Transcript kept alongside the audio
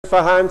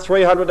for home,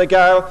 300 to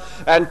go,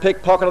 and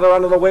Pickpocketer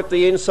under the whip,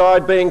 the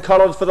inside being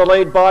collared for the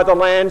lead by the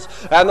Lanz,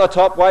 and the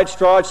top weight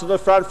strides to the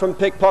front from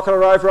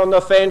Pickpocketer over on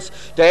the fence.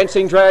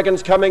 Dancing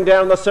Dragons coming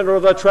down the centre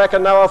of the track,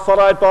 and they are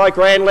followed by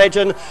Grand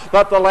Legend,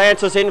 but the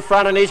Lanz is in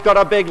front and he's got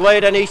a big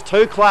lead and he's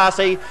too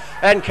classy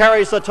and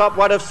carries the top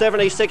weight of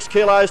 76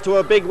 kilos to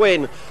a big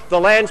win. The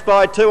Lanz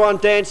by 2 on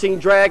Dancing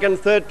Dragon.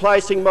 Third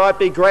placing might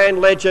be Grand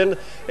Legend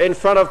in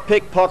front of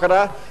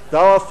Pickpocketer. They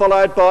are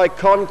followed by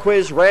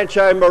Conquiz,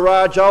 Rancho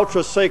Mirage,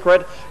 Ultra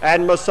Secret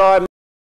and Messiah